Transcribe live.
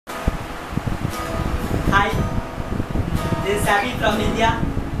Sabi from India.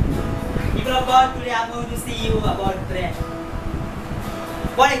 People of God, today I'm going to see you about prayer.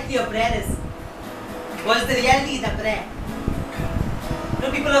 What actually a prayer is? What is the reality in the prayer? You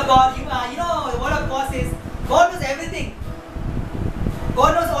know, people of God, you know, the word of God says, God knows everything.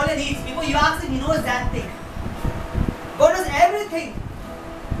 God knows all your needs. Before you ask Him, He knows that thing. God knows everything.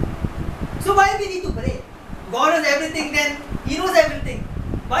 So why we need to pray? God knows everything, then He knows everything.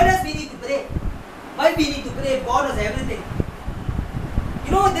 Why does we need to pray? Why we need to pray if God knows everything?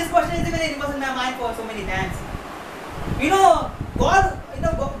 You know, this question is it was in my mind for so many times. You know, God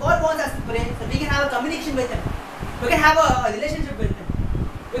wants us to pray so we can have a communication with Him. We can have a relationship with Him.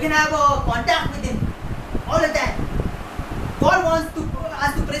 We can have a contact with Him all the time. God wants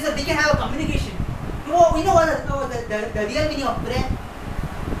us to pray so we can have a communication. You know what the real meaning of prayer?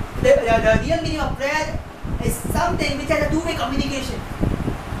 The real meaning of prayer is something which has a two-way communication.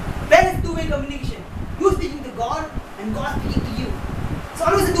 Prayer is two-way communication. You speaking to God and God speaking to you. It's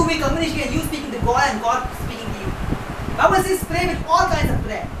always a two-way communication. You speaking to God and God speaking to you. Bible says pray with all kinds of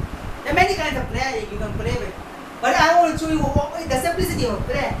prayer. There are many kinds of prayer you can pray with. But I want to show you the simplicity of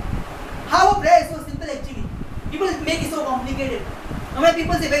prayer. How a prayer is so simple actually. People make it so complicated. And when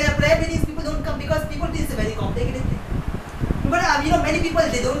people say when I pray with these people don't come because people think it's a very complicated thing. But many people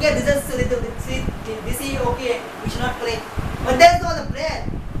they don't get results, so they say okay, we should not pray. But that's not the prayer.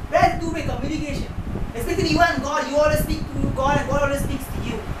 Prayer is two-way communication. Especially you and God, you always speak to God and God always speaks to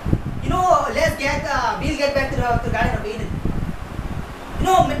you. You know, we'll get back to the Garden of Eden. You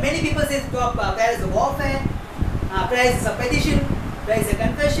know, many people say prayer is a warfare, prayer is a petition, prayer is a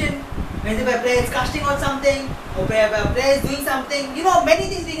confession, prayer is casting out something, or prayer is doing something. You know, many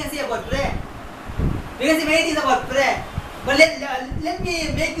things we can say about prayer. We can say many things about prayer. But let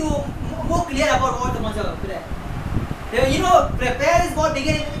me make you more clear about what the concept of prayer. You know, prayer is what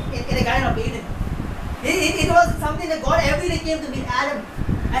began in the Garden of Eden. It was something that God every day came to meet Adam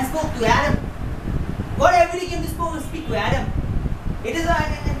and spoke to Adam. God every day came to speak to Adam. It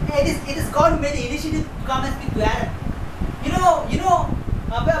is God who made the initiative to come and speak to Adam.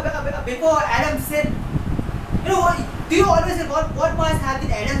 Before Adam sinned, do you always say what must have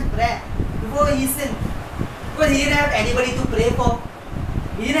been Adam's prayer before he sinned? Because he didn't have anybody to pray for.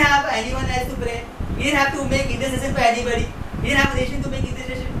 He didn't have anyone else to pray. He didn't have to make intercession for anybody. He didn't have a nation to make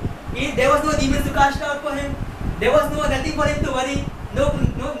intercession. There was no demons to cast out for him. There was nothing for him to worry. Not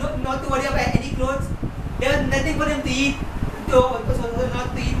to worry about any clothes. There was nothing for him to eat.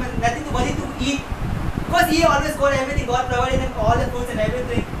 Nothing to worry to eat. Because he always got everything. God provided him all the foods and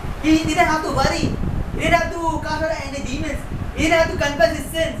everything. He didn't have to worry. He didn't have to cast out any demons. He didn't have to confess his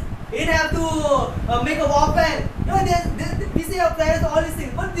sins. He didn't have to make a warfare. We say our prayers, all these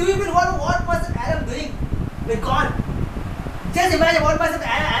things. But do you even what was Adam doing with God? Just imagine what was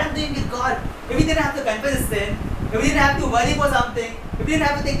Adam doing with God. If he didn't have to confess his sin, if he didn't have to worry for something, if he didn't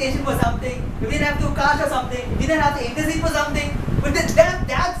have to take tension for something, if he didn't have to cast out something, if he didn't have to intercede for something. But that's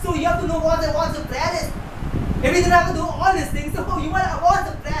so you have to know what the prayer is. If he didn't have to do all these things, so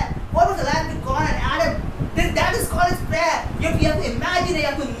what's the prayer? What was the life with God and Adam? That is called as prayer. You have to imagine it, you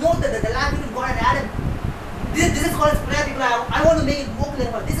have to know that the life between God and Adam. This is called as prayer, people. I want to make it more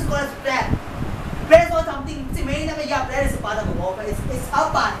clear. This is called as prayer. Prayer is not something, see many times, prayer is a part of a warfare. It's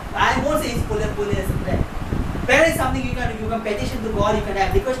a part. I won't say it's fully as a prayer. Prayer is something you can petition to God, you can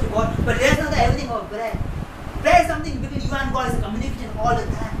have request to God, but that's not everything of prayer. Prayer is something between you and God, is a communication all the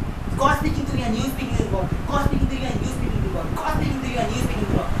time. God speaking to you and you speaking to God. God speaking to you and you speaking to God. God speaking to you and you speaking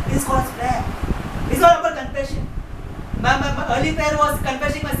to God. This is called prayer. It's not about confession. My early prayer was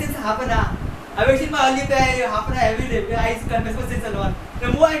confessing my sins half an hour. I was in my early prayer half an hour every day. I used to confess my sins alone.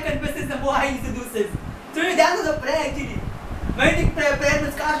 The more I confess sins, the more I used to do sins. So that was a prayer actually. When the prayer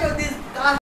was cast